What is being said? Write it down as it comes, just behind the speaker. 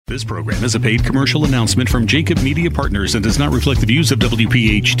This program is a paid commercial announcement from Jacob Media Partners and does not reflect the views of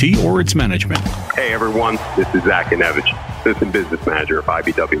WPHT or its management. Hey everyone, this is Zach Yanevich, Assistant Business Manager of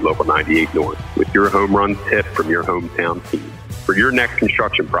IBW Local 98 North, with your home run tip from your hometown team. For your next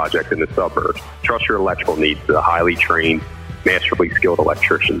construction project in the suburbs, trust your electrical needs to the highly trained, masterfully skilled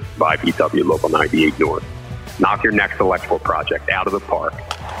electricians of IBW Local 98 North. Knock your next electrical project out of the park.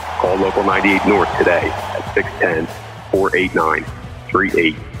 Call Local 98 North today at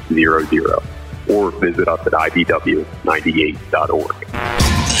 610-489-3800 or visit us at ibw98.org.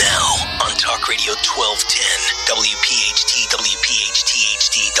 Now on Talk Radio 1210, WPHT,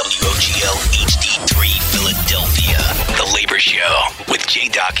 WPHT-HD, WOGL, HD3, Philadelphia. The Labor Show with J.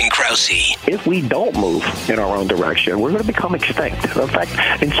 Doc and Krause. If we don't move in our own direction, we're going to become extinct. In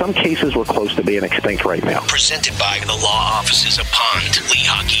fact, in some cases, we're close to being extinct right now. Presented by the law offices of Pond,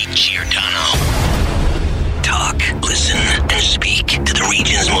 Lehocky, Giordano. Talk, listen, and speak to the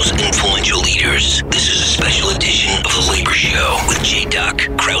region's most influential leaders. This is a special edition of The Labor Show with J. Doc,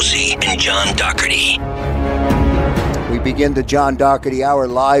 Krause, and John Dougherty. We begin the John Dougherty Hour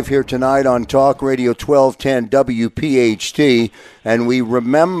live here tonight on Talk Radio 1210 WPHT, and we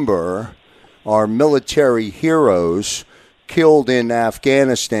remember our military heroes killed in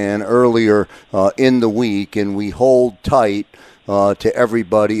Afghanistan earlier in the week, and we hold tight to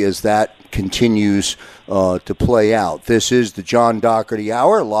everybody as that continues to play out. This is the John Dougherty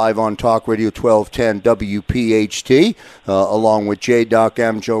Hour, live on Talk Radio 1210 WPHT, along with J. Doc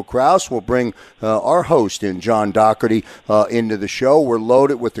M. Joe Krause. We'll bring our host in, John Dougherty, into the show. We're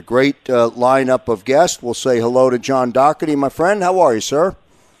loaded with a great lineup of guests. We'll say hello to John Dougherty, my friend. How are you, sir?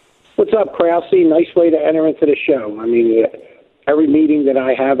 What's up, Krause? Nice way to enter into the show. I mean, every meeting that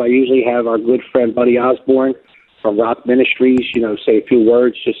I have, I usually have our good friend Buddy Osborne from Rock Ministries, say a few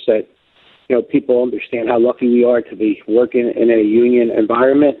words just that, people understand how lucky we are to be working in a union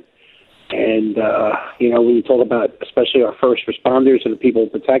environment. And, when you talk about especially our first responders and the people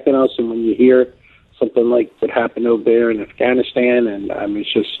protecting us, and when you hear something like what happened over there in Afghanistan, and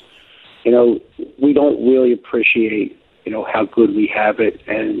it's just, we don't really appreciate, how good we have it,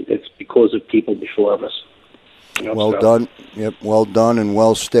 and it's because of people before us. Well done. Yep, well done and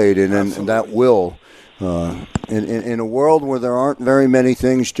well stated, and that will. In a world where there aren't very many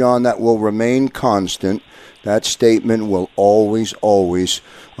things, John, that will remain constant, that statement will always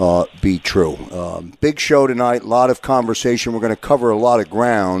be true. Big show tonight, a lot of conversation. We're going to cover a lot of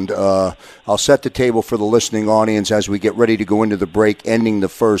ground. I'll set the table for the listening audience as we get ready to go into the break, ending the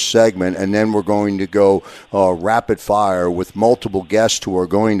first segment, and then we're going to go rapid fire with multiple guests who are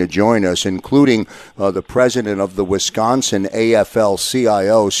going to join us, including the president of the Wisconsin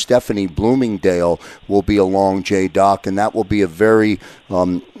AFL-CIO, Stephanie Bloomingdale, will be along, J-Doc, and that will be a very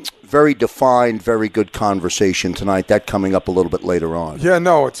defined, very good conversation tonight. That coming up a little bit later on. Yeah,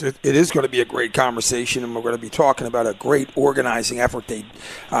 no, it is going to be a great conversation, and we're going to be talking about a great organizing effort they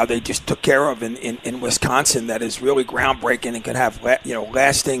just took care of in Wisconsin that is really groundbreaking and can have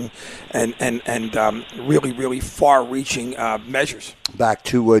lasting and really far-reaching measures. Back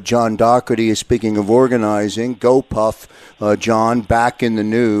to John Dougherty. Speaking of organizing, GoPuff, John, back in the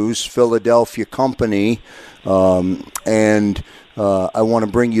news. Philadelphia company, and I want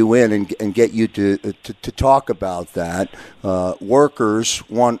to bring you in and get you to talk about that. Workers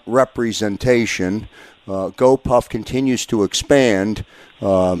want representation. GoPuff continues to expand,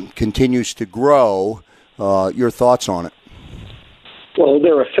 continues to grow. Your thoughts on it? Well,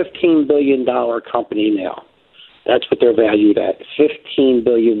 they're a $15 billion company now. That's what they're valued at, $15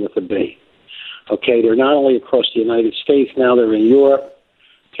 billion with a B. Okay, they're not only across the United States, now they're in Europe.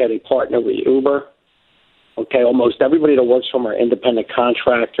 Okay, they partner with Uber. Okay, almost everybody that works for them are independent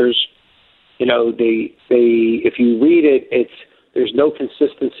contractors. If you read it, there's no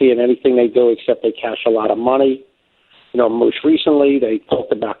consistency in anything they do except they cash a lot of money. Most recently they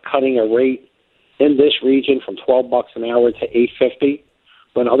talked about cutting a rate in this region from $12 an hour to $8.50,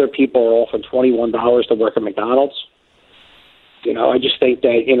 when other people are offering $21 to work at McDonald's. I just think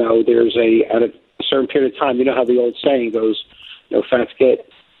that there's at a certain period of time. You know how the old saying goes, fats get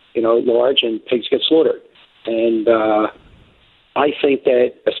large and pigs get slaughtered. And I think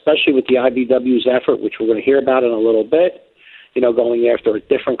that, especially with the IBW's effort, which we're going to hear about in a little bit, going after a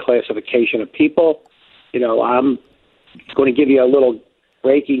different classification of people, I'm going to give you a little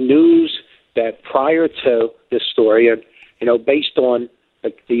breaking news that prior to this story, and based on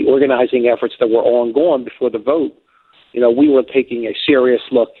the organizing efforts that were ongoing before the vote, we were taking a serious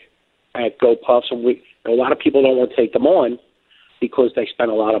look at GoPuffs, and a lot of people don't want to take them on because they spend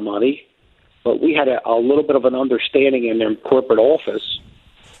a lot of money. But we had a little bit of an understanding in their corporate office,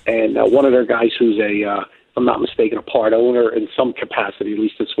 and one of their guys who's a I'm not mistaken, a part owner in some capacity, at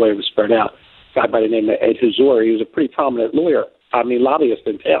least that's the way it was spread out. A guy by the name of Ed Hazur. He was a pretty prominent lobbyist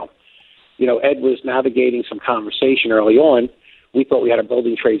in town. Ed was navigating some conversation early on. We thought we had a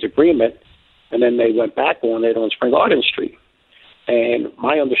building trades agreement, and then they went back on it on Spring Garden Street. And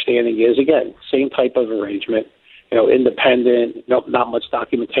my understanding is, again, same type of arrangement, independent, not much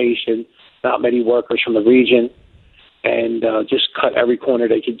documentation, not many workers from the region, and just cut every corner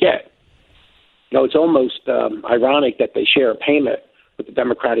they could get. It's almost ironic that they share a payment with the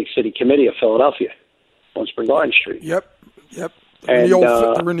Democratic City Committee of Philadelphia on Spring Garden Street. Yep. And,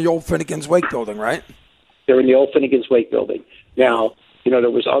 they're in the old Finnegan's Wake building, right? They're in the old Finnegan's Wake building. Now, there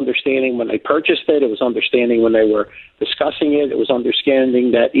was understanding when they purchased it. It was understanding when they were discussing it. It was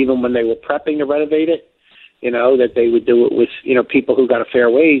understanding that even when they were prepping to renovate it, that they would do it with, people who got a fair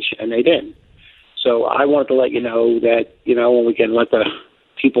wage, and they didn't. So I wanted to let you know that, when we can let the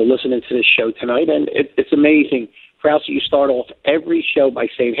people listening to this show tonight, and it's amazing. Krause, you start off every show by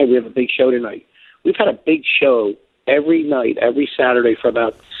saying, hey, we have a big show tonight. We've had a big show every night, every Saturday for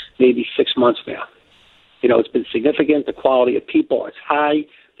about maybe 6 months now. It's been significant. The quality of people is high.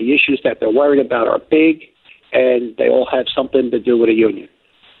 The issues that they're worried about are big, and they all have something to do with a union.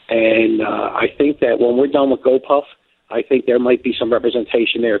 And I think that when we're done with GoPuff, I think there might be some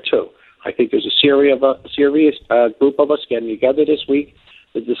representation there too. I think there's a serious group of us getting together this week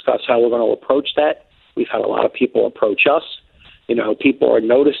to discuss how we're going to approach that. We've had a lot of people approach us. People are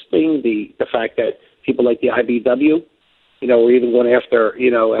noticing the fact that people like the IBW, we're even going after,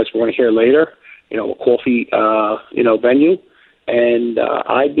 as we're going to hear later, a coffee, venue. And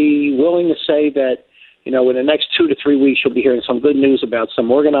I'd be willing to say that, in the next 2 to 3 weeks, you'll be hearing some good news about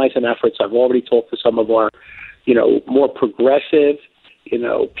some organizing efforts. I've already talked to some of our, more progressive,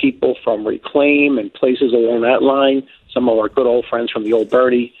 people from Reclaim and places along that line, some of our good old friends from the old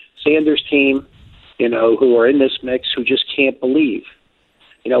Bernie Sanders team, who are in this mix, who just can't believe,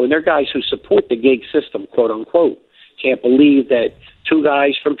 and they're guys who support the gig system, quote unquote, can't believe that 2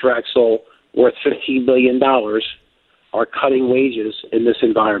 guys from Drexel worth $15 billion are cutting wages in this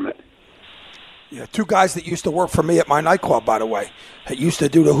environment. Yeah, 2 guys that used to work for me at my nightclub, by the way, that used to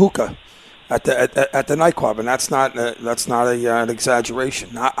do the hookah at the nightclub, and that's not an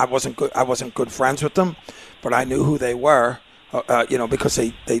exaggeration. I wasn't good friends with them, but I knew who they were, because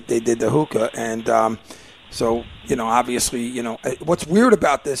they did the hookah, and so obviously, what's weird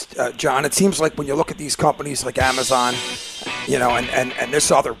about this, John, it seems like when you look at these companies like Amazon, and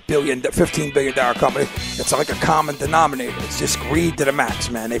this other $15 billion company, it's like a common denominator. It's just greed to the max,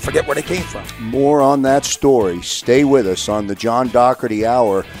 man. They forget where they came from. More on that story. Stay with us on the John Dougherty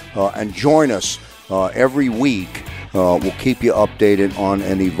Hour and join us every week. We'll keep you updated on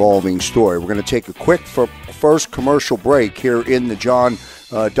an evolving story. We're going to take a quick first commercial break here in the John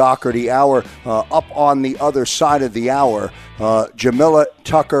Dougherty Hour. Up on the other side of the hour, Jamila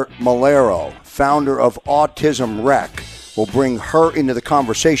Tucker Malero, founder of Autism Rec, will bring her into the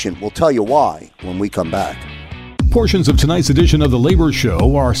conversation. We'll tell you why when we come back. Portions of tonight's edition of The Labor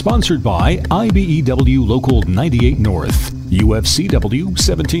Show are sponsored by IBEW Local 98 North, UFCW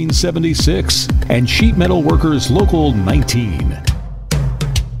 1776, and Sheet Metal Workers Local 19.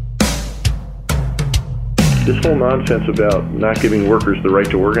 This whole nonsense about not giving workers the right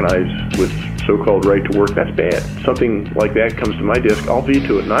to organize with so-called right to work, that's bad. Something like that comes to my desk, I'll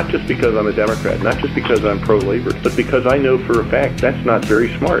veto it, not just because I'm a Democrat, not just because I'm pro-labor, but because I know for a fact that's not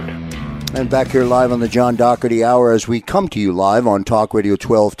very smart. And back here live on the John Dougherty Hour as we come to you live on Talk Radio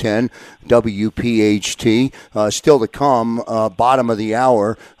 1210 WPHT. Still to come, bottom of the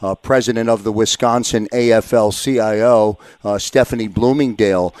hour, President of the Wisconsin AFL-CIO, Stephanie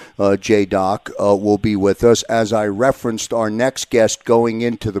Bloomingdale, J-Doc, will be with us. As I referenced our next guest going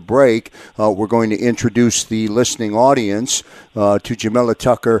into the break, we're going to introduce the listening audience to Jamila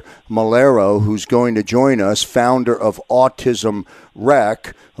Tucker Malero, who's going to join us, founder of Autism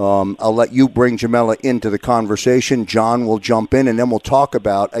Rec. I'll let you bring Jamila into the conversation. John will jump in, and then we'll talk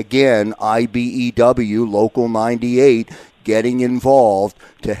about, again, IBEW Local 98 getting involved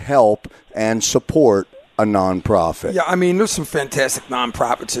to help and support a nonprofit. Yeah, I mean, there's some fantastic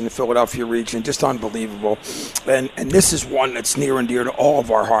nonprofits in the Philadelphia region, just unbelievable. And this is one that's near and dear to all of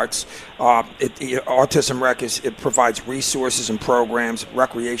our hearts. Autism Rec it provides resources and programs,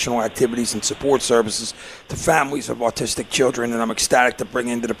 recreational activities, and support services to families of autistic children. And I'm ecstatic to bring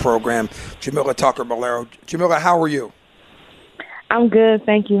into the program Jamila Tucker Malero. Jamila, how are you? I'm good,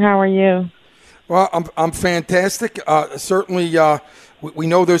 thank you. How are you? Well, I'm fantastic. Certainly, we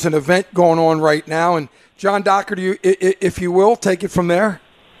know there's an event going on right now, and John Dougherty, if you will, take it from there.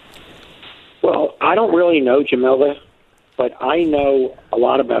 Well, I don't really know Jamila, but I know a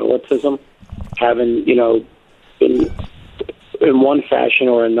lot about autism having, in one fashion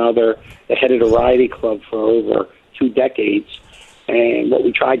or another, the head of the Variety Club for over 2 decades. And what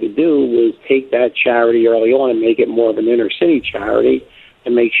we tried to do was take that charity early on and make it more of an inner city charity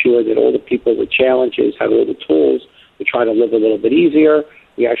and make sure that all the people with challenges have all the tools to try to live a little bit easier.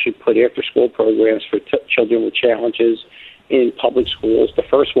 We actually put after-school programs for children with challenges in public schools. The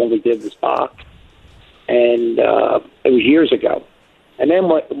first one we did was Bach, and it was years ago. And then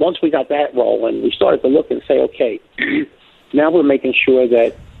once we got that rolling, we started to look and say, okay, now we're making sure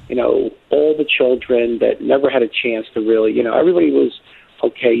that, all the children that never had a chance to really, everybody was,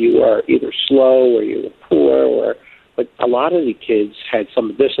 okay, you are either slow or you were poor, but a lot of the kids had some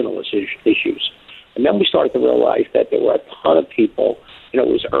medicinal issues. And then we started to realize that there were a ton of people, it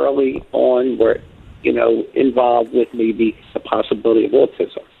was early on were, involved with maybe the possibility of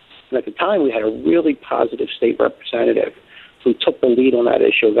autism. And at the time, we had a really positive state representative who took the lead on that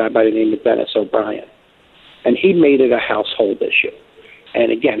issue, a guy by the name of Dennis O'Brien. And he made it a household issue.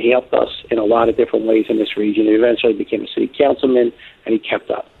 And again, he helped us in a lot of different ways in this region. He eventually became a city councilman, and he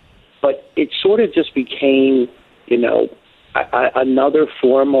kept up. But it sort of just became, another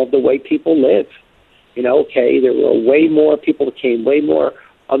form of the way people live. Okay, there were way more people became way more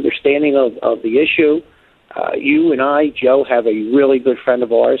understanding of the issue. You and I, Joe, have a really good friend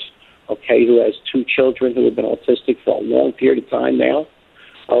of ours, okay, who has 2 children who have been autistic for a long period of time now.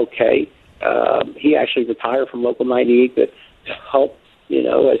 Okay, he actually retired from Local 98 to help,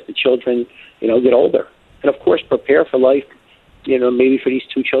 as the children, get older. And, of course, prepare for life, maybe for these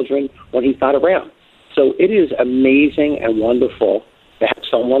 2 children when he's not around. So it is amazing and wonderful to have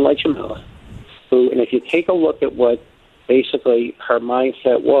someone like Jamila who, and if you take a look at what basically her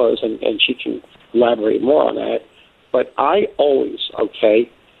mindset was, and she can elaborate more on that, but I always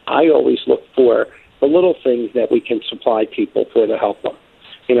look for the little things that we can supply people for to help them.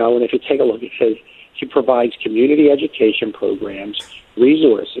 And if you take a look, it says she provides community education programs,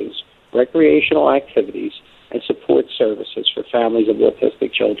 resources, recreational activities, and support services for families of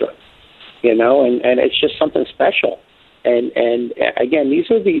autistic children. And it's just something special. And again,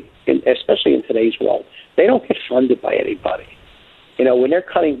 these are especially in today's world, they don't get funded by anybody. When they're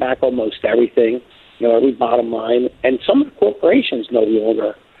cutting back almost everything, every bottom line, and some of the corporations no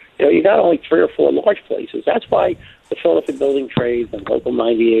longer, you got only 3 or 4 large places. That's why the Philadelphia Building Trades and Local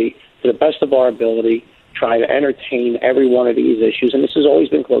 98, to the best of our ability, try to entertain every one of these issues, and this has always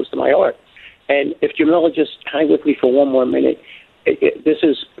been close to my heart. And if Jamila just hang with me for one more minute, this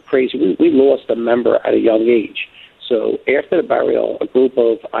is crazy. We lost a member at a young age. So after the burial, a group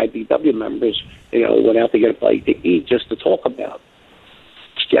of IBW members, went out to get a bite to eat just to talk about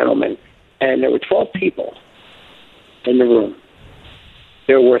this gentleman. And there were 12 people in the room.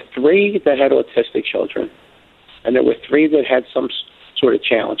 There were 3 that had autistic children, and there were 3 that had some sort of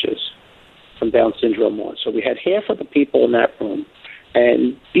challenges from Down syndrome on. So we had half of the people in that room,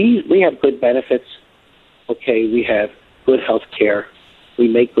 and we have good benefits. Okay, we have good health care. We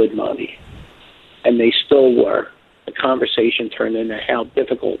make good money. And they still were. The conversation turned into how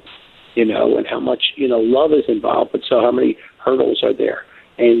difficult, and how much, love is involved, but so how many hurdles are there.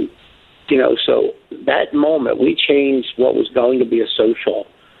 And, so that moment, we changed what was going to be a social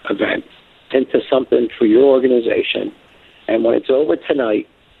event into something for your organization. And when it's over tonight,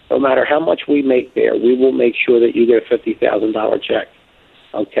 no matter how much we make there, we will make sure that you get a $50,000 check,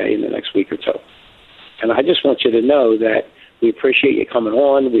 okay, in the next week or 2. And I just want you to know that we appreciate you coming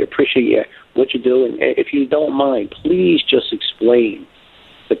on. We appreciate what you do. And if you don't mind, please just explain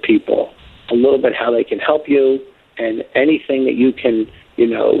to people a little bit how they can help you and anything that you can,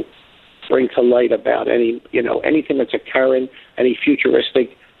 bring to light about anything that's occurring, any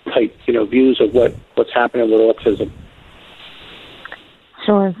futuristic type, views of what's happening with autism.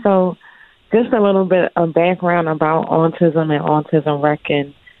 Sure. So just a little bit of background about autism and Autism Rec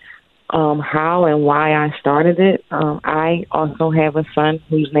and how and why I started it. I also have a son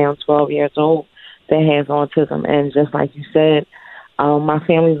who's now 12 years old that has autism. And just like you said, my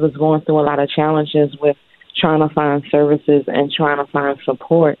family was going through a lot of challenges with trying to find services and trying to find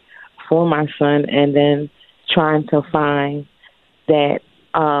support for my son, and then trying to find that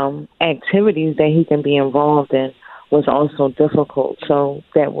activities that he can be involved in was also difficult. So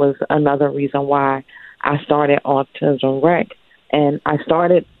that was another reason why I started Autism Rec. And I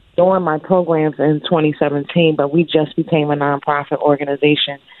started doing my programs in 2017, but we just became a nonprofit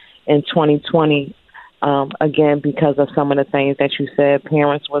organization in 2020, again, because of some of the things that you said.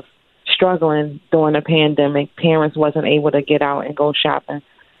 Parents was struggling during the pandemic. Parents wasn't able to get out and go shopping.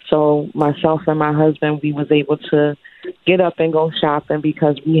 So myself and my husband, we was able to get up and go shopping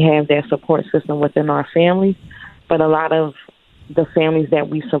because we have that support system within our family. But a lot of the families that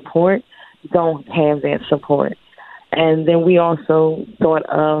we support, don't have that support. And then we also thought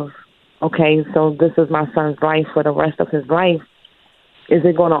of, okay, so this is my son's life for the rest of his life. Is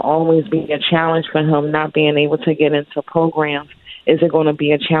it going to always be a challenge for him not being able to get into programs? Is it going to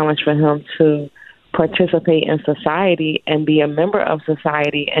be a challenge for him to participate in society and be a member of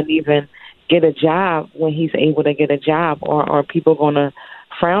society and even get a job when he's able to get a job? Or are people going to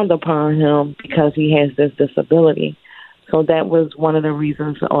frown upon him because he has this disability? So that was one of the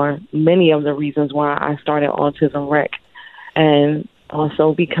reasons, or many of the reasons, why I started Autism Rec. And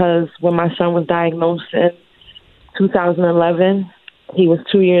also because when my son was diagnosed in 2011, he was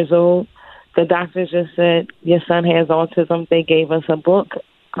 2 years old. The doctors just said, your son has autism. They gave us a book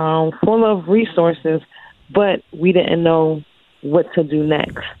full of resources, but we didn't know what to do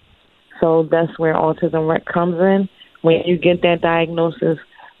next. So that's where Autism Rec comes in. When you get that diagnosis,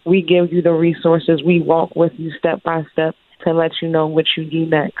 we give you the resources. We walk with you step by step to let you know what you do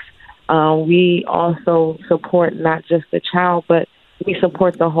next. We also support not just the child, but we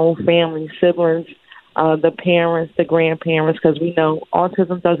support the whole family, siblings, the parents, the grandparents, because we know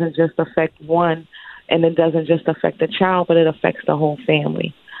autism doesn't just affect one, and it doesn't just affect the child, but it affects the whole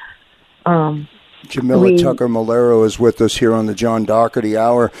family. Jamila Tucker-Malero is with us here on the John Dougherty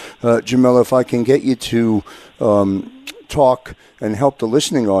Hour. Jamila, if I can get you to talk and help the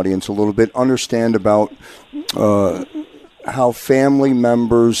listening audience a little bit understand about how family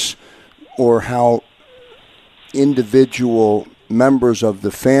members or how individual members of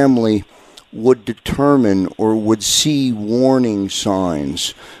the family would determine or would see warning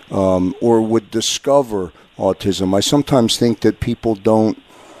signs or would discover autism. I sometimes think that people don't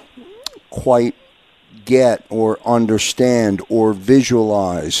quite get or understand or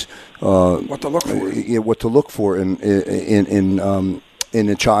visualize what to look for. What to look for in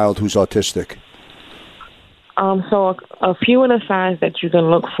a child who's autistic. So a few of the signs that you can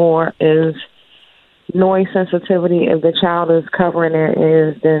look for is noise sensitivity. If the child is covering their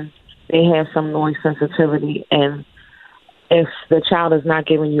ears, then they have some noise sensitivity. And if the child is not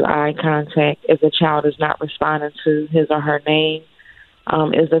giving you eye contact, if the child is not responding to his or her name,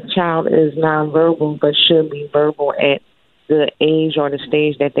 if the child is nonverbal but should be verbal at the age or the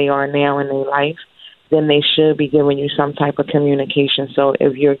stage that they are now in their life, then they should be giving you some type of communication. So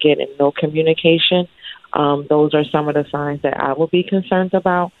if you're getting no communication, those are some of the signs that I would be concerned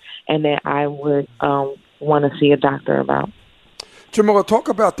about and that I would want to see a doctor about. Jamila, talk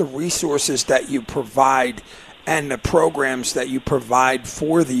about the resources that you provide and the programs that you provide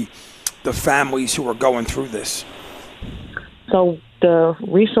for the families who are going through this. So the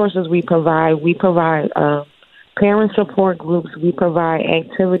resources we provide parent support groups. We provide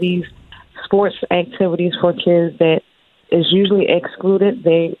activities, sports activities for kids that is usually excluded.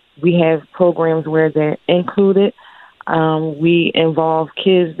 We have programs where they're included. We involve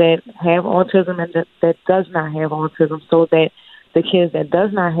kids that have autism and that does not have autism, so that the kids that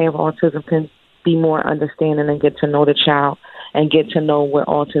does not have autism can be more understanding and get to know the child and get to know what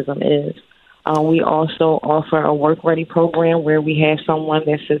autism is. We also offer a work-ready program where we have someone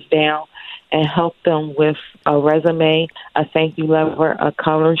that sits down and help them with a resume, a thank you letter, a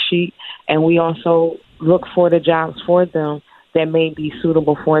color sheet, and we also look for the jobs for them that may be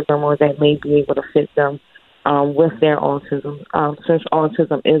suitable for them or that may be able to fit them with their autism. Since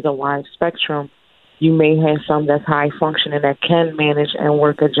autism is a wide spectrum, you may have some that's high functioning that can manage and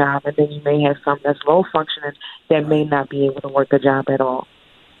work a job, and then you may have some that's low functioning that may not be able to work a job at all.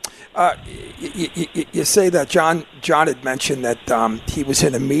 You say that John had mentioned that he was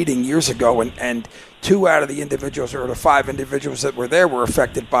in a meeting years ago, and 2 out of the individuals, or the 5 individuals that were there, were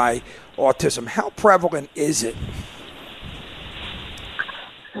affected by autism. How prevalent is it?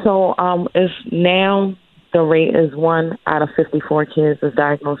 So it's now the rate is 1 out of 54 kids is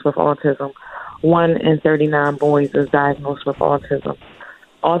diagnosed with autism. 1 in 39 boys is diagnosed with autism.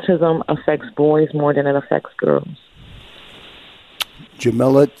 Autism affects boys more than it affects girls.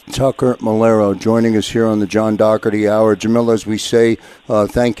 Jamila Tucker-Malero joining us here on the John Dougherty Hour. Jamila, as we say,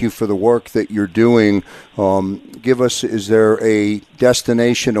 thank you for the work that you're doing. Give us, is there a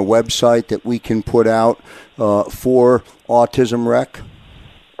destination, a website that we can put out for Autism Rec?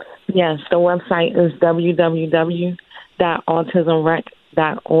 Yes, the website is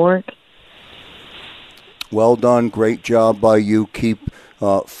www.autismrec.org. Well done. Great job by you. Keep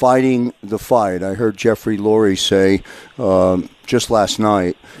fighting the fight. I heard Jeffrey Lurie say just last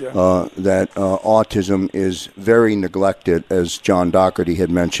night that autism is very neglected, as John Dougherty had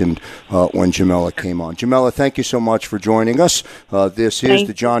mentioned when Jamila came on. Jamila, thank you so much for joining us. This is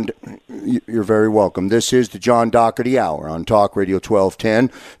the John You're very welcome. This is the John Dougherty Hour on Talk Radio 1210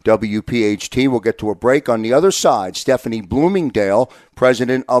 WPHT. We'll get to a break. On the other side, Stephanie Bloomingdale,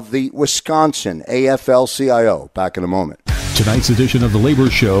 president of the Wisconsin AFL-CIO. Back in a moment. Tonight's edition of The Labor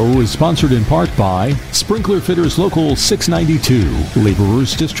Show is sponsored in part by Sprinkler Fitters Local 692,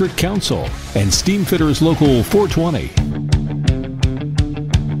 Laborers District Council, and Steam Fitters Local 420.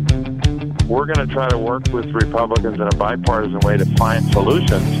 We're going to try to work with Republicans in a bipartisan way to find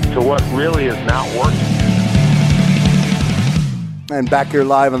solutions to what really is not working. And back here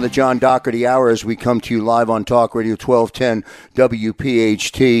live on the John Dougherty Hour as we come to you live on Talk Radio 1210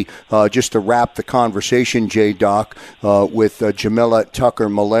 WPHT. Just to wrap the conversation, J-Doc, with Jamila Tucker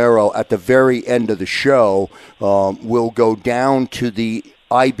Malero at the very end of the show, we'll go down to the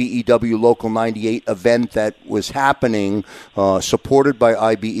IBEW Local 98 event that was happening, supported by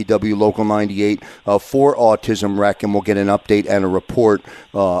IBEW Local 98 for Autism Rec, and we'll get an update and a report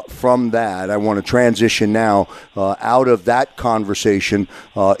from that. I want to transition now out of that conversation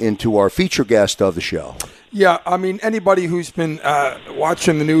into our feature guest of the show. Yeah, I mean, anybody who's been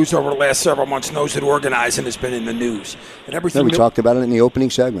watching the news over the last several months knows that organizing has been in the news. And everything. We talked about it in the opening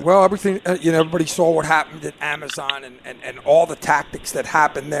segment. Well, everything, everybody saw what happened at Amazon and all the tactics that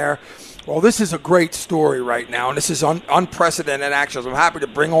happened there. Well, this is a great story right now, and this is unprecedented actions. I'm happy to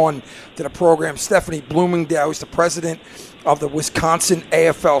bring on to the program Stephanie Bloomingdale, who's the president of the Wisconsin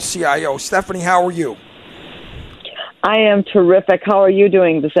AFL-CIO. Stephanie, how are you? I am terrific. How are you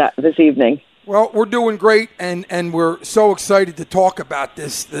doing this evening? Well, we're doing great, and we're so excited to talk about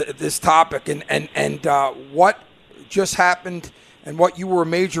this topic and what just happened and what you were a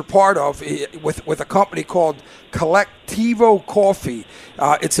major part of with a company called Collectivo Coffee.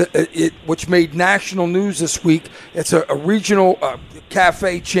 Which made national news this week. It's a regional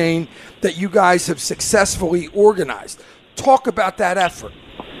cafe chain that you guys have successfully organized. Talk about that effort.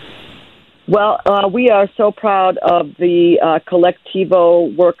 Well, we are so proud of the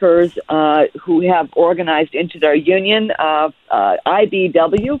Collectivo workers who have organized into their union,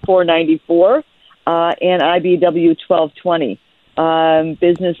 IBW 494 and IBW 1220.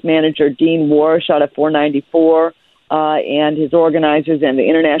 Business manager Dean Warsh out of 494 and his organizers and the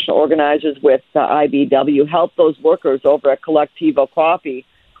international organizers with IBW helped those workers over at Collectivo Coffee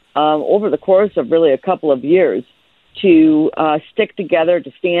over the course of really a couple of years to stick together, to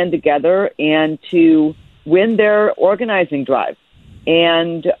stand together, and to win their organizing drive.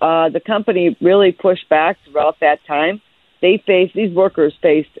 And the company really pushed back throughout that time. These workers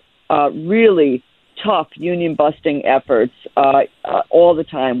faced really tough union-busting efforts all the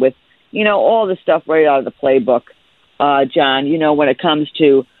time with, all the stuff right out of the playbook, John, when it comes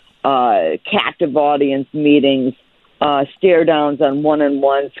to captive audience meetings, stare downs on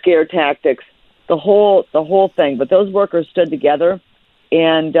one-on-one, scare tactics, the whole thing. But those workers stood together,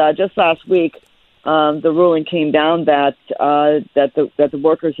 and just last week, the ruling came down that the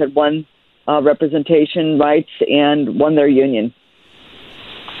workers had won representation rights and won their union.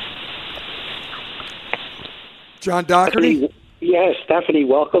 John Dougherty? Yes, Stephanie,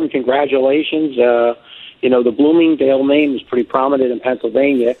 welcome. Congratulations. The Bloomingdale name is pretty prominent in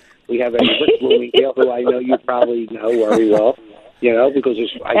Pennsylvania. We have a Rick Bloomingdale, who I know you probably know very well. Because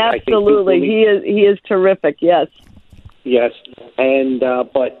absolutely, I think he is terrific. Yes, and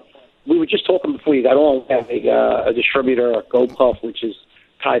but we were just talking before you got on. We have a distributor, GoPuff, which is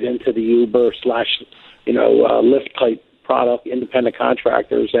tied into the Uber / Lyft type product, independent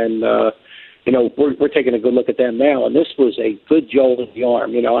contractors, and we're taking a good look at them now. And this was a good jolt in the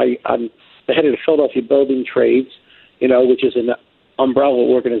arm. I'm the head of the Philadelphia Building Trades, which is an umbrella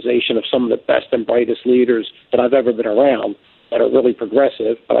organization of some of the best and brightest leaders that I've ever been around, that are really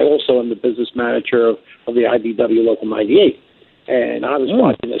progressive, but I also am the business manager of the IBW Local 98. And I was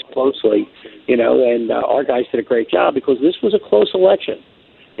watching this closely, and our guys did a great job because this was a close election.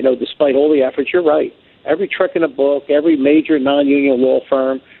 Despite all the efforts, you're right. Every trick in the book, every major non-union law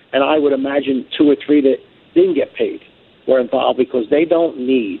firm, and I would imagine 2 or 3 that didn't get paid were involved because they don't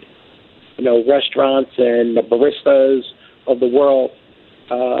need, restaurants and the baristas of the world,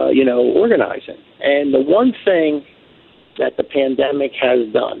 organizing. And the one thing that the pandemic has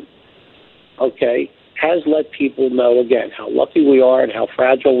done, has let people know, again, how lucky we are and how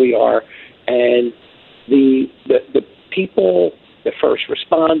fragile we are. And the people, the first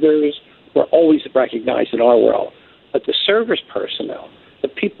responders, were always recognized in our world. But the service personnel, the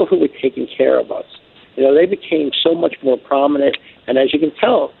people who were taking care of us, they became so much more prominent and, as you can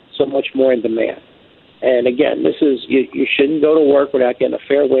tell, so much more in demand. And, again, this is you shouldn't go to work without getting a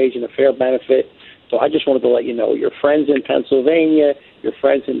fair wage and a fair benefit. So I just wanted to let you know your friends in Pennsylvania, your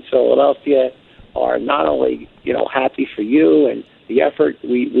friends in Philadelphia are not only, happy for you and, the effort.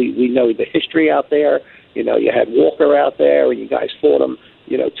 We know the history out there. You know, you had Walker out there, and you guys fought him,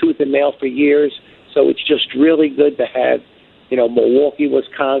 you know, tooth and nail for years. So it's just really good to have, you know, Milwaukee,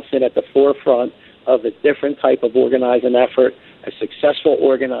 Wisconsin at the forefront of a different type of organizing effort, a successful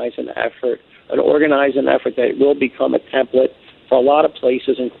organizing effort, an organizing effort that will become a template for a lot of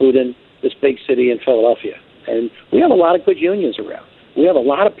places, including this big city in Philadelphia. And we have a lot of good unions around. We have a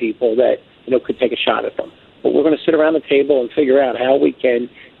lot of people that, you know, could take a shot at them. But we're going to sit around the table and figure out how we can,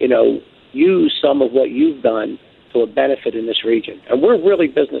 you know, use some of what you've done to a benefit in this region. And we're really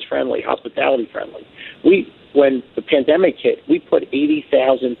business-friendly, hospitality-friendly. When the pandemic hit, we put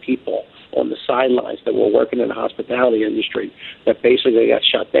 80,000 people on the sidelines that were working in the hospitality industry that basically got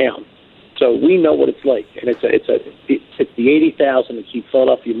shut down. So we know what it's like, and it's the 80,000 to keep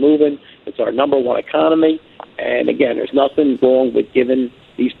Philadelphia moving. It's our number one economy, and again, there's nothing wrong with giving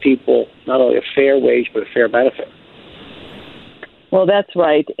these people not only a fair wage but a fair benefit. Well, that's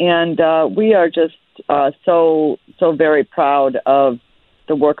right, and we are just so very proud of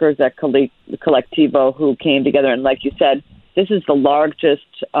the workers at Collectivo who came together, and like you said, this is the largest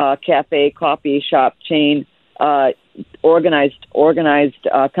cafe coffee shop chain organized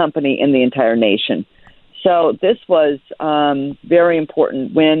company in the entire nation. So this was very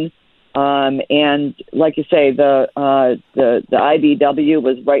important win, and like you say, the IBW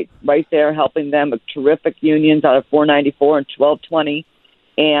was right there helping them with terrific unions out of 494 and 1220,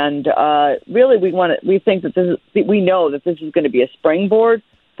 and really we know that this is going to be a springboard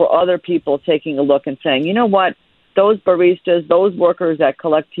for other people taking a look and saying, you know what, those baristas, those workers at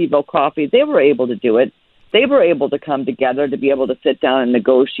Collectivo Coffee, they were able to do it. They were able to come together to be able to sit down and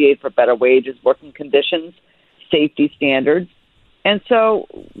negotiate for better wages, working conditions, safety standards. And so,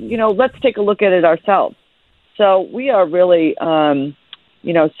 you know, let's take a look at it ourselves. So we are really,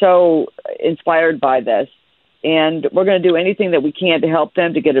 so inspired by this. And we're going to do anything that we can to help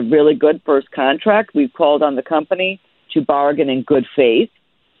them to get a really good first contract. We've called on the company to bargain in good faith.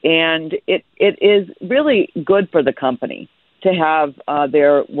 And it is really good for the company to have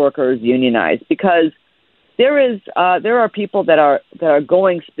their workers unionized, because there are people that are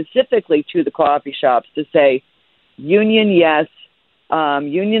going specifically to the coffee shops to say, union yes,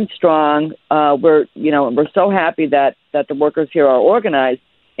 union strong. We're so happy that the workers here are organized,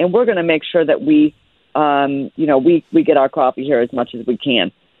 and we're going to make sure that we get our coffee here as much as we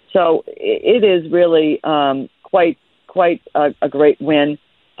can. So it is really quite a great win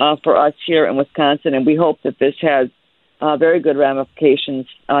for us here in Wisconsin, and we hope that this has very good ramifications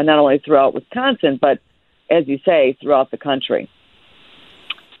not only throughout Wisconsin, but, as you say, throughout the country.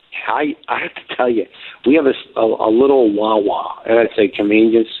 I have to tell you, we have a little Wawa, and it's a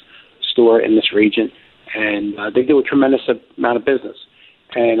convenience store in this region, and they do a tremendous amount of business.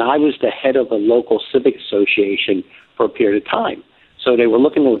 And I was the head of a local civic association for a period of time. So they were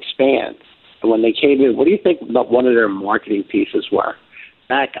looking to expand. And when they came in, what do you think one of their marketing pieces were?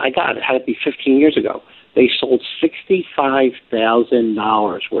 Had to be 15 years ago. They sold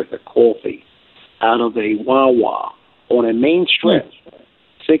 $65,000 worth of coffee out of a Wawa on a main strip.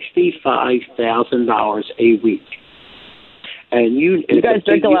 $65,000 a week. And you guys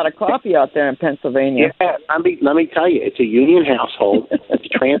drink a lot of coffee out there in Pennsylvania. Yeah, let me tell you, it's a union household. It's a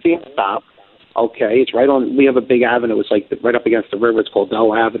transient stop. Okay, it's right on. We have a big avenue. It's like right up against the river. It's called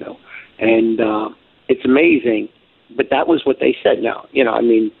Dell Avenue, and it's amazing. But that was what they said. Now, I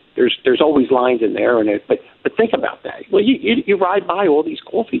mean, there's always lines in there, but think about that. Well, you ride by all these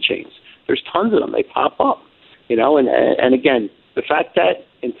coffee chains. There's tons of them. They pop up, and again, the fact that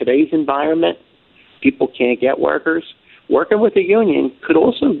in today's environment, people can't get workers. Working with a union could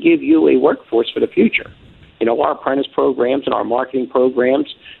also give you a workforce for the future. Our apprentice programs and our marketing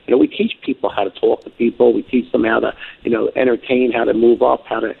programs, we teach people how to talk to people. We teach them how to, entertain, how to move up,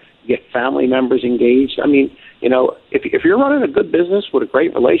 how to get family members engaged. I mean, if you're running a good business with a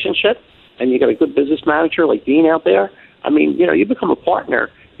great relationship and you got a good business manager like Dean out there, I mean, you become a partner.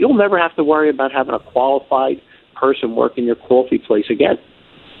 You'll never have to worry about having a qualified person working your coffee place again.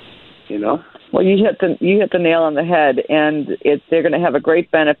 Well, you hit the nail on the head, and they're going to have a great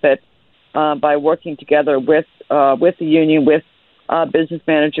benefit by working together with the union, with business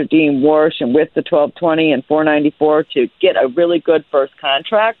manager Dean Warsh, and with the 1220 and 494 to get a really good first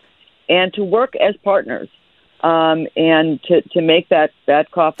contract and to work as partners and to make that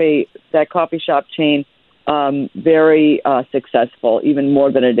coffee shop chain very successful, even more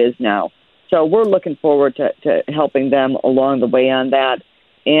than it is now. So we're looking forward to helping them along the way on that.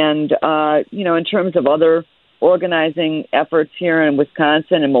 And, in terms of other organizing efforts here in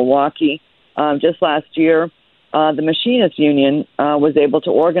Wisconsin and Milwaukee, just last year, the Machinists Union was able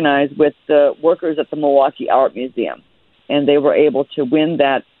to organize with the workers at the Milwaukee Art Museum. and they were able to win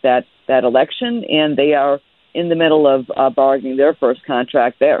that election, and they are in the middle of bargaining their first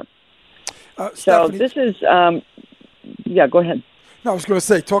contract there. So Stephanie, this is, yeah, go ahead. No, I was going to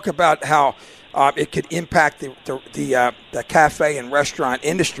say, talk about how it could impact the cafe and restaurant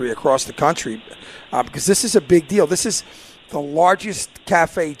industry across the country, because this is a big deal. This is the largest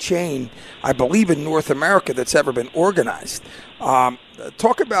cafe chain, I believe, in North America that's ever been organized.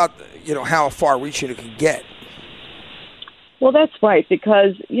 Talk about, how far-reaching it could get. Well, that's right,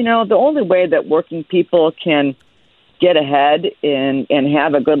 because, the only way that working people can get ahead and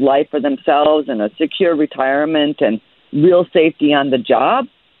have a good life for themselves and a secure retirement and real safety on the job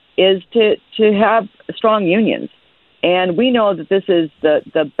is to have strong unions. And we know that this is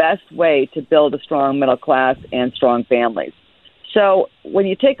the best way to build a strong middle class and strong families. So when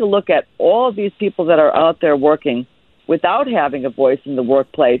you take a look at all of these people that are out there working without having a voice in the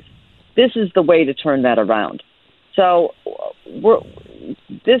workplace, this is the way to turn that around. So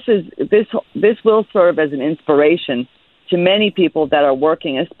this will serve as an inspiration to many people that are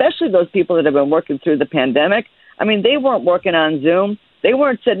working, especially those people that have been working through the pandemic. I mean, they weren't working on Zoom. They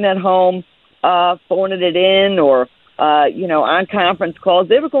weren't sitting at home phoning it in or, on conference calls.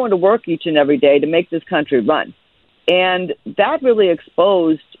 They were going to work each and every day to make this country run. And that really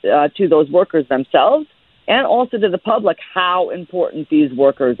exposed to those workers themselves and also to the public how important these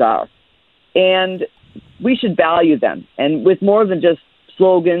workers are. And we should value them, and with more than just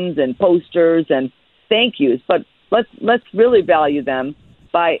slogans and posters and thank yous, but let's really value them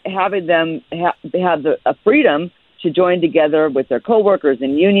by having them have the freedom to join together with their coworkers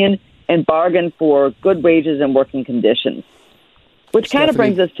in union and bargain for good wages and working conditions, which kind of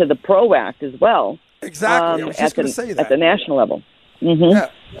brings us to the PRO Act as well. Exactly. I was just going to say that. At the national level. Mm-hmm.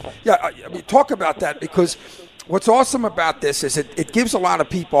 Yeah. I mean, talk about that, because what's awesome about this is it gives a lot of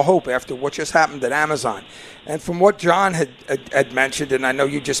people hope after what just happened at Amazon. And from what John had mentioned, and I know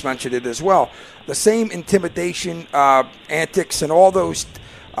you just mentioned it as well, the same intimidation antics and all those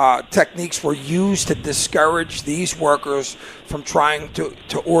techniques were used to discourage these workers from trying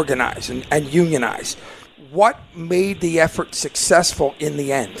to organize and unionize. What made the effort successful in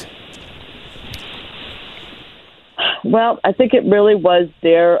the end? Well, I think it really was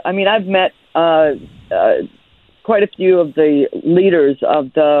I've met quite a few of the leaders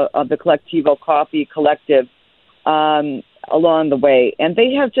of the Collectivo Coffee Collective along the way, and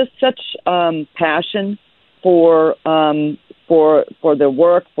they have just such passion for their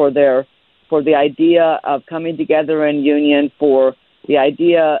work, for the idea of coming together in union, for the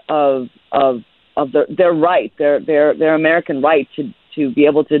idea of their right, their American right to be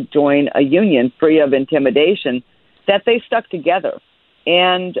able to join a union free of intimidation, that they stuck together.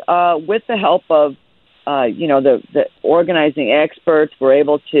 And with the help of the organizing experts, were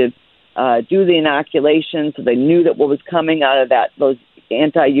able to do the inoculation, so they knew that what was coming out of those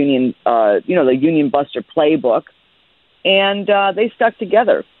anti-union, the Union Buster playbook, and they stuck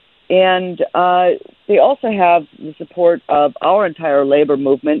together. And they also have the support of our entire labor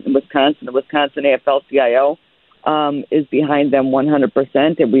movement in Wisconsin. The Wisconsin AFL-CIO is behind them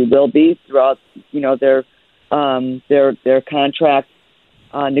 100%, and we will be throughout, their contract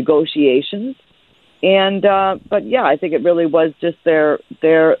negotiations. And but yeah, I think it really was just their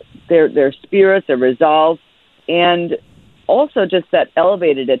spirit, their resolve, and also just that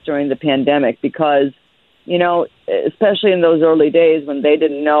elevated it during the pandemic, because especially in those early days when they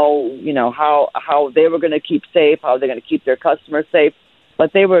didn't know how they were going to keep safe, how they're going to keep their customers safe,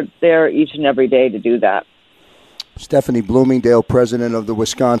 but they were there each and every day to do that. Stephanie Bloomingdale, president of the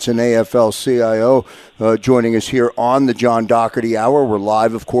Wisconsin AFL-CIO, joining us here on the John Dougherty Hour. We're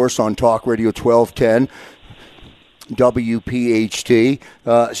live, of course, on Talk Radio 1210, WPHT.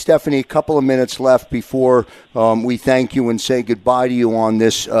 Stephanie, a couple of minutes left before we thank you and say goodbye to you on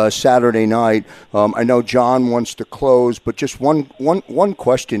this Saturday night. I know John wants to close, but just one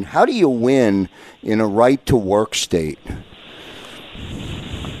question. How do you win in a right-to-work state?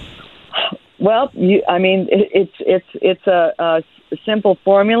 Well, it's a simple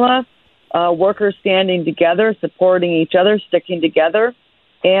formula. Workers standing together, supporting each other, sticking together,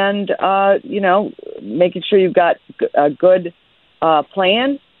 and making sure you've got a good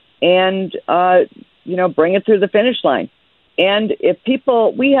plan, and bring it through the finish line. And if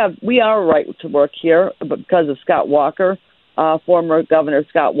people, we are right to work here because of Scott Walker, former Governor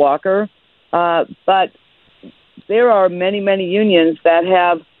Scott Walker, but there are many unions that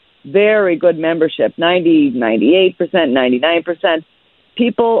have very good membership, 90, 98%, 99%.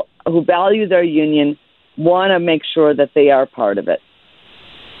 People who value their union want to make sure that they are part of it.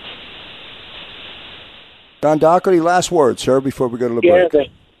 John Dougherty, last word, sir, before we go to the break.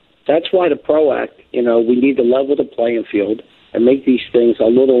 that's why the PRO Act, we need to level the playing field and make these things a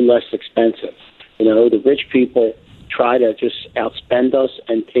little less expensive. The rich people try to just outspend us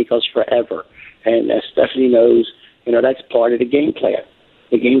and take us forever. And as Stephanie knows, that's part of the game plan.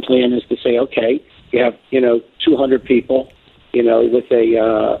 The game plan is to say, okay, you have, 200 people, with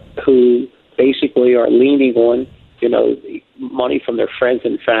who basically are leaning on, money from their friends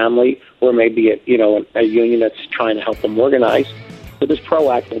and family, or maybe a union that's trying to help them organize. So this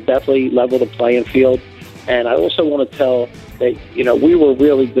PRO Act will definitely level the playing field. And I also want to tell that, we were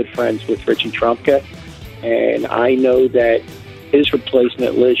really good friends with Richie Trumpka, and I know that his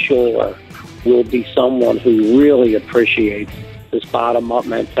replacement, Liz Schuler, will be someone who really appreciates this bottom-up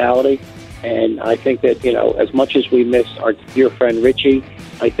mentality. And I think that, as much as we miss our dear friend Richie,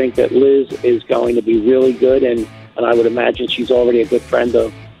 I think that Liz is going to be really good, and I would imagine she's already a good friend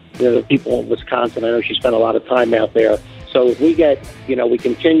of the people in Wisconsin. I know she spent a lot of time out there. So if we get, we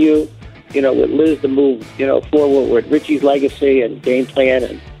continue, with Liz to move, forward with Richie's legacy and game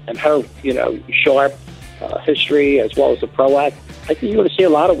plan and her, sharp history as well as the PRO Act, I think you're going to see a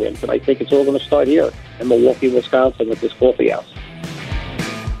lot of wins. And I think it's all going to start here in Milwaukee, Wisconsin with this coffee house.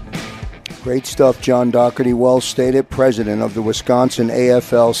 Great stuff, John Dougherty. Well stated. President of the Wisconsin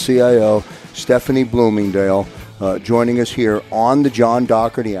AFL-CIO, Stephanie Bloomingdale, joining us here on the John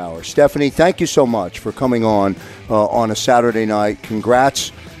Dougherty Hour. Stephanie, thank you so much for coming on a Saturday night.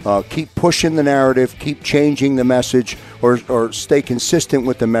 Congrats. Keep pushing the narrative, keep changing the message, or stay consistent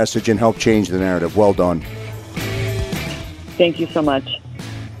with the message and help change the narrative. Well done. Thank you so much.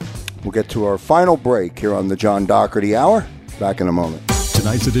 We'll get to our final break here on the John Dougherty Hour. Back in a moment.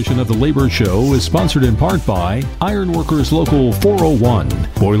 Tonight's edition of The Labor Show is sponsored in part by Ironworkers Local 401,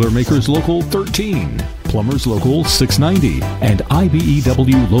 Boilermakers Local 13, Plumbers Local 690, and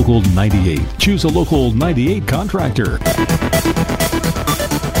IBEW Local 98. Choose a Local 98 contractor.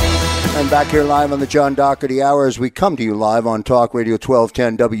 And back here live on the John Dougherty Hour as we come to you live on Talk Radio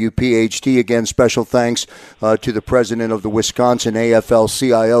 1210 WPHT. Again, special thanks to the president of the Wisconsin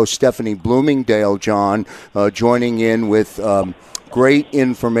AFL-CIO, Stephanie Bloomingdale, John, joining in with great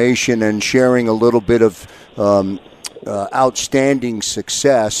information and sharing a little bit of outstanding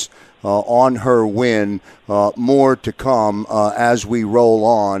success on her win. More to come as we roll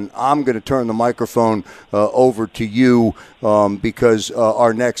on. I'm going to turn the microphone over to you because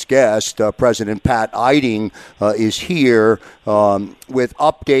our next guest, President Pat Eiding, is here with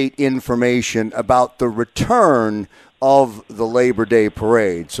update information about the return of the Labor Day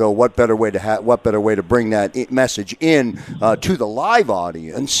parade. So what better way to bring that message in to the live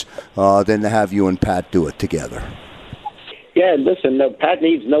audience than to have you and Pat do it together? Yeah, listen, Pat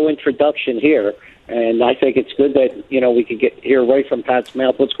needs no introduction here, and I think it's good that we can hear right from Pat's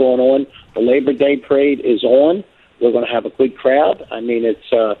mouth what's going on. The Labor Day parade is on. We're going to have a good crowd. I mean,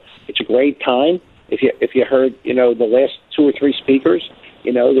 it's a great time. If you heard the last two or three speakers,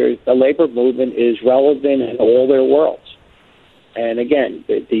 the labor movement is relevant in all their worlds. And again,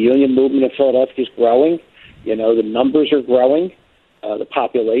 the union movement in Philadelphia is growing. The numbers are growing. The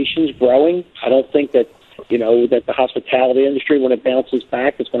population's growing. I don't think that that the hospitality industry, when it bounces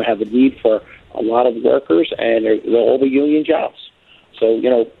back, is going to have a need for a lot of workers, and they're all the union jobs. So,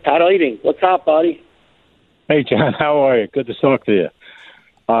 Pat Eiding, what's up, buddy? Hey, John, how are you? Good to talk to you.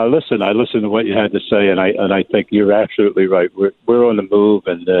 I listened to what you had to say, and I think you're absolutely right. We're on the move,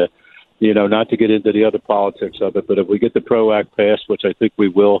 and not to get into the other politics of it, but if we get the PRO Act passed, which I think we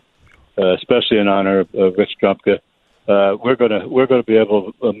will, especially in honor of Rich Trumpka, we're gonna be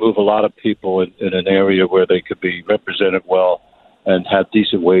able to move a lot of people in an area where they could be represented well and have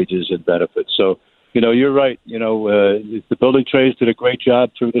decent wages and benefits. So, you're right. The building trades did a great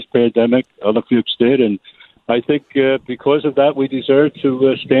job through this pandemic. Other folks did, and I think because of that, we deserve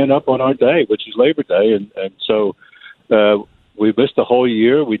to stand up on our day, which is Labor Day, and so we missed a whole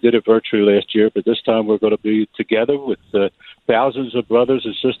year. We did it virtually last year, but this time we're going to be together with thousands of brothers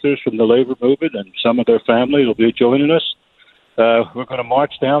and sisters from the labor movement, and some of their families will be joining us. We're going to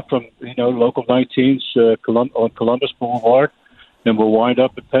march down from Local 19's on Columbus Boulevard, and we'll wind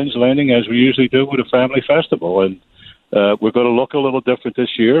up at Penn's Landing as we usually do with a family festival. And we're going to look a little different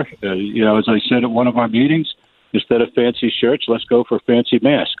this year. As I said at one of our meetings, instead of fancy shirts, let's go for a fancy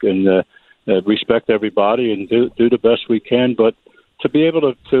mask and respect everybody and do the best we can. But to be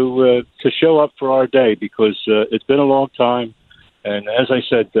able to show up for our day, because it's been a long time. And as I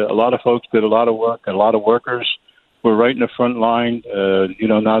said, a lot of folks did a lot of work, and a lot of workers were right in the front line,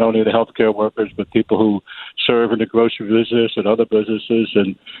 not only the healthcare workers, but people who serve in the grocery business and other businesses.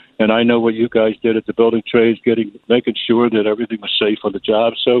 And I know what you guys did at the building trades, making sure that everything was safe on the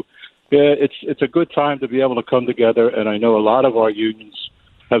job. So, yeah, it's a good time to be able to come together. And I know a lot of our unions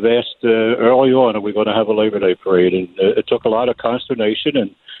have asked early on, are we going to have a Labor Day parade? And it took a lot of consternation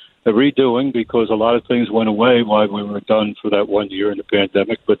and redoing because a lot of things went away while we were done for that 1 year in the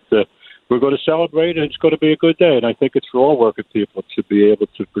pandemic. But we're going to celebrate, and it's going to be a good day. And I think it's for all working people to be able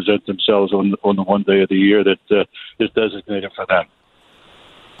to present themselves on the one day of the year that is designated for them.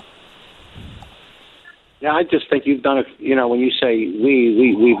 Yeah, I just think you've done it. You know, when you say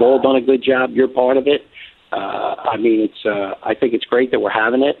we've all done a good job. You're part of it. I mean, it's. I think it's great that we're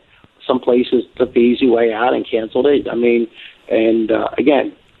having it. Some places took the easy way out and canceled it. I mean, and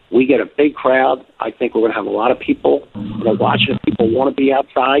again, we get a big crowd. I think we're going to have a lot of people, watching it. People want to be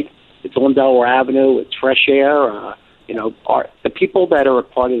outside. It's on Delaware Avenue. It's fresh air. The people that are a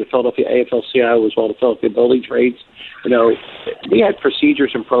part of the Philadelphia AFL-CIO as well, the Philadelphia Building Trades, we had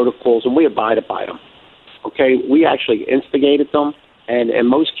procedures and protocols, and we abided by them. Okay, we actually instigated them, and in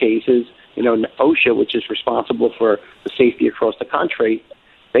most cases, OSHA, which is responsible for the safety across the country,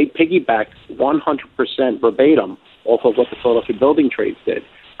 they piggybacked 100% verbatim off of what the Philadelphia Building Trades did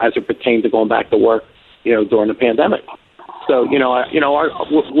as it pertained to going back to work, during the pandemic. So,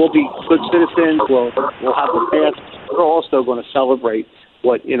 we'll be good citizens. We'll have the past. We're also going to celebrate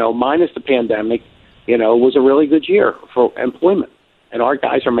what, minus the pandemic, was a really good year for employment. And our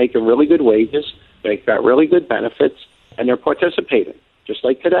guys are making really good wages. They've got really good benefits, and they're participating. Just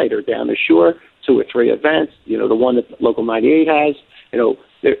like today, they're down the shore, 2 or 3 events, the one that Local 98 has.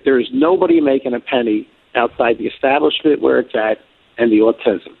 There's nobody making a penny outside the establishment where it's at and the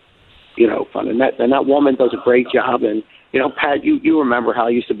autism, fund. And that woman does a great job. And, Pat, you remember how I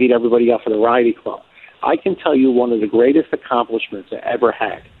used to beat everybody up for the Variety Club. I can tell you one of the greatest accomplishments I ever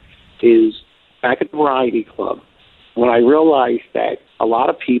had is back at the Variety Club when I realized that a lot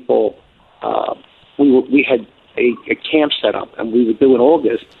of people, we had a camp set up, and we would do in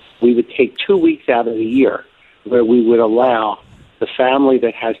August, we would take 2 weeks out of the year where we would allow the family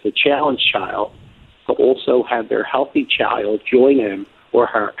that has the challenged child to also have their healthy child join him or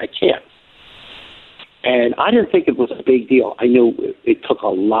her at camp. And I didn't think it was a big deal. I knew it took a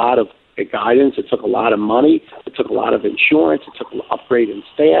lot of guidance, it took a lot of money, it took a lot of insurance, it took an upgrade in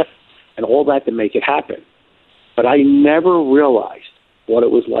staff, and all that to make it happen. But I never realized what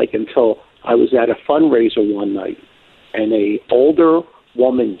it was like until I was at a fundraiser one night, and an older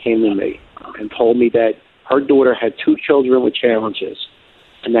woman came to me and told me that her daughter had 2 children with challenges,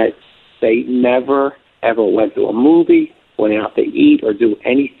 and that they never, ever went to a movie, went out to eat, or do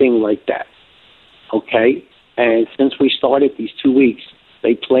anything like that. Okay? And since we started these 2 weeks,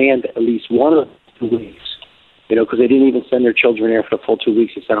 they planned at least one of the 2 weeks, because they didn't even send their children there for the full 2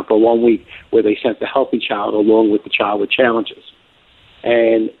 weeks. They sent them for 1 week where they sent the healthy child along with the child with challenges.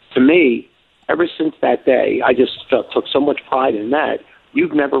 And to me, ever since that day, I just took so much pride in that.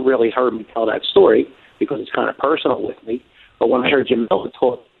 You've never really heard me tell that story because it's kind of personal with me. But when I heard Jamila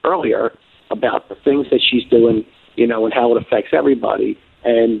talk earlier about the things that she's doing, and how it affects everybody,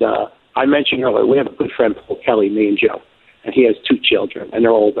 and I mentioned earlier, we have a good friend, Paul Kelly, me and Joe, and he has 2 children, and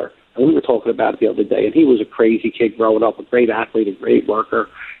they're older. And we were talking about it the other day, and he was a crazy kid growing up, a great athlete, a great worker,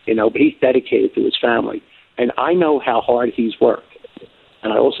 but he's dedicated to his family. And I know how hard he's worked.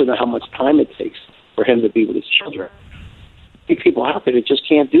 And I also know how much time it takes for him to be with his children. I think people out there that just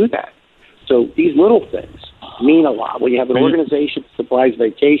can't do that. So these little things mean a lot. When you have an organization that supplies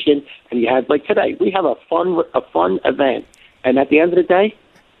vacation, and you have, like today, we have a fun event. And at the end of the day,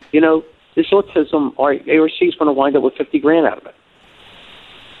 this autism, or ARC is going to wind up with $50,000 out of it.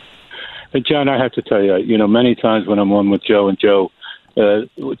 And John, I have to tell you, many times when I'm on with Joe and Joe,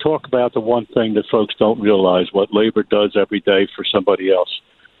 we talk about the one thing that folks don't realize, what labor does every day for somebody else.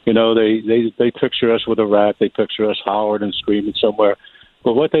 They picture us with a rat, they picture us hollering and screaming somewhere.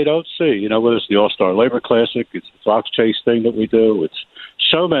 But what they don't see, whether it's the All-Star Labor Classic, it's the Fox Chase thing that we do, it's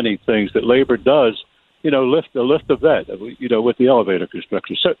so many things that labor does, lift the vet, with the elevator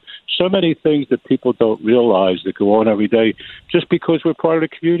construction. So many things that people don't realize that go on every day just because we're part of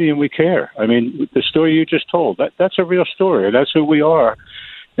the community and we care. I mean, the story you just told, that's a real story, and that's who we are.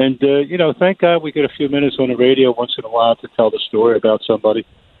 And, thank God we get a few minutes on the radio once in a while to tell the story about somebody.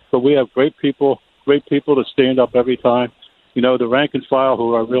 But we have great people that stand up every time. The rank and file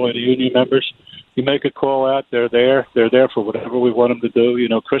who are really the union members, you make a call out, they're there for whatever we want them to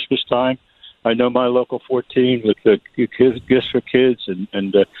do. Christmas time, I know my local 14 with the gifts for kids,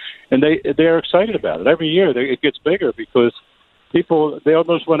 and they're excited about it. Every year it gets bigger because they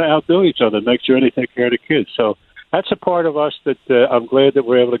almost want to outdo each other, make sure they take care of the kids. So that's a part of us that I'm glad that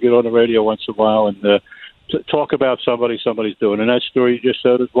we're able to get on the radio once in a while and talk about somebody's doing. And that story you just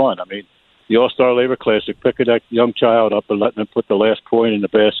said is one. I mean, the All-Star Labor Classic, picking that young child up and letting them put the last point in the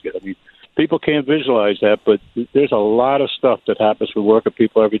basket. I mean, people can't visualize that, but there's a lot of stuff that happens with working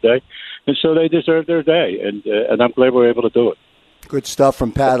people every day, and so they deserve their day, and I'm glad we're able to do it. Good stuff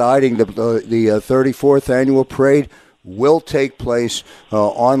from Pat Eiding. The 34th annual parade will take place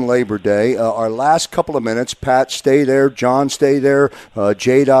on Labor Day. Our last couple of minutes, Pat, stay there. John, stay there.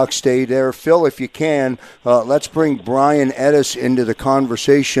 J-Doc, stay there. Phil, if you can, let's bring Brian Edis into the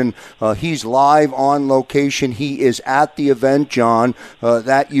conversation. He's live on location. He is at the event, John,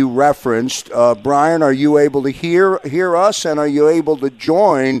 that you referenced. Brian, are you able to hear us, and are you able to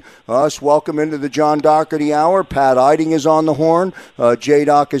join us? Welcome into the John Dougherty Hour. Pat Eiding is on the horn.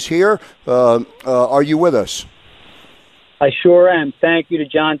 J-Doc is here. Are you with us? I sure am. Thank you to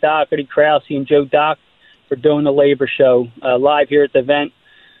John Dougherty, Krause, and Joe Doc for doing the labor show live here at the event.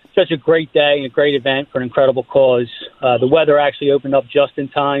 Such a great day and a great event for an incredible cause. The weather actually opened up just in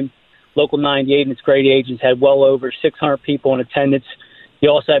time. Local 98 and its great agents had well over 600 people in attendance. You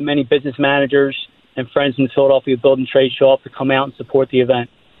also had many business managers and friends in the Philadelphia Building Trade show up to come out and support the event.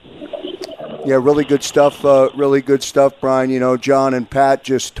 Yeah, really good stuff. Really good stuff, Brian. You know, John and Pat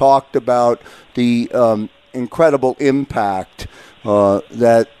just talked about the incredible impact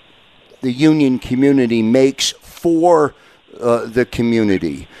that the union community makes for the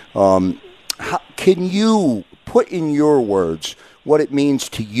community. Can you put in your words what it means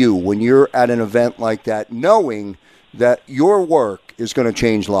to you when you're at an event like that, knowing that your work is going to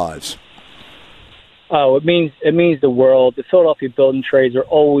change lives? Oh, it means the world. The Philadelphia Building Trades are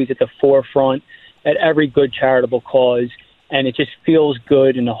always at the forefront at every good charitable cause, and it just feels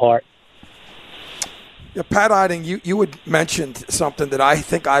good in the heart. Yeah, Pat Eiding, you had mentioned something that I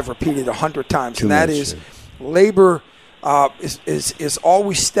think I've repeated 100 times, and that is labor is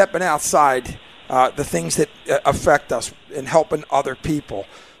always stepping outside the things that affect us and helping other people.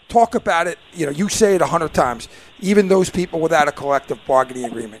 Talk about it. You know, you say it 100 times, even those people without a collective bargaining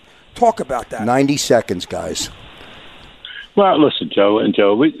agreement. Talk about that. 90 seconds, guys. Well, listen, Joe,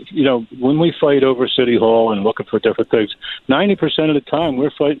 when we fight over City Hall and looking for different things, 90% of the time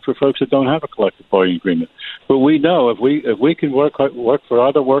we're fighting for folks that don't have a collective bargaining agreement. But we know if we can work for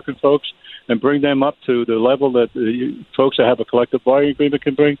other working folks and bring them up to the level that the folks that have a collective bargaining agreement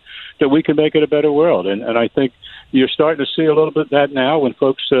can bring, that we can make it a better world. And I think you're starting to see a little bit of that now when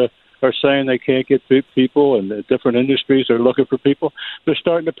folks are saying they can't get people, and the different industries are looking for people. They're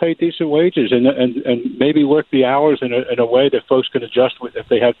starting to pay decent wages and maybe work the hours in a way that folks can adjust with if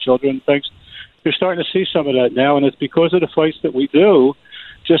they have children and things. You're starting to see some of that now, and it's because of the fights that we do,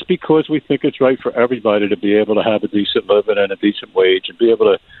 just because we think it's right for everybody to be able to have a decent living and a decent wage and be able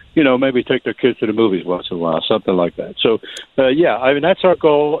to, maybe take their kids to the movies once in a while, something like that. So, that's our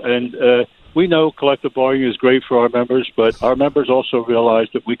goal, and we know collective bargaining is great for our members, but our members also realize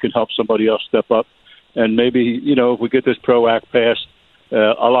that we can help somebody else step up. And maybe, if we get this PRO Act passed,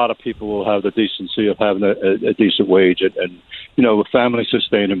 a lot of people will have the decency of having a decent wage and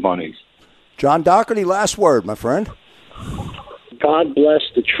family-sustaining money. John Dougherty, last word, my friend. God bless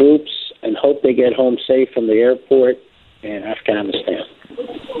the troops and hope they get home safe from the airport in Afghanistan.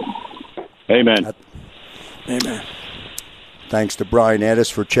 Amen. Amen. Thanks to Brian Edis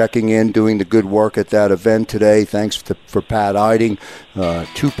for checking in, doing the good work at that event today. Thanks for Pat Eiding,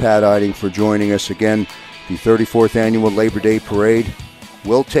 to Pat Eiding for joining us again. The 34th Annual Labor Day Parade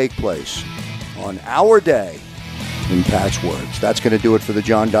will take place on our day, in Pat's words. That's going to do it for the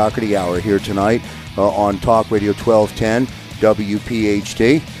John Dougherty Hour here tonight on Talk Radio 1210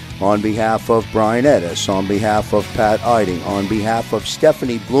 WPHT. On behalf of Brian Edis, on behalf of Pat Eiding, on behalf of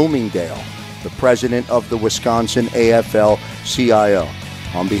Stephanie Bloomingdale, the president of the Wisconsin AFL-CIO.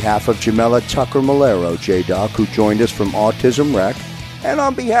 On behalf of Jamela Tucker-Malero, J-Doc, who joined us from Autism Rec, and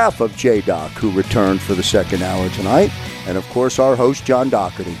on behalf of J-Doc, who returned for the second hour tonight, and of course our host, John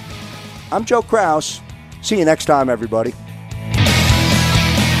Dougherty. I'm Joe Krause. See you next time, everybody.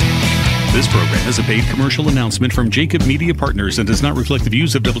 This program is a paid commercial announcement from Jacob Media Partners and does not reflect the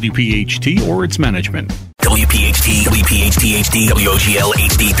views of WPHT or its management. WPHT, WPHT-HD, WOGL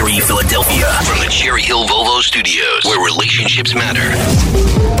HD3 Philadelphia. From the Cherry Hill Volvo Studios, where relationships matter.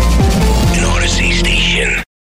 An Odyssey station.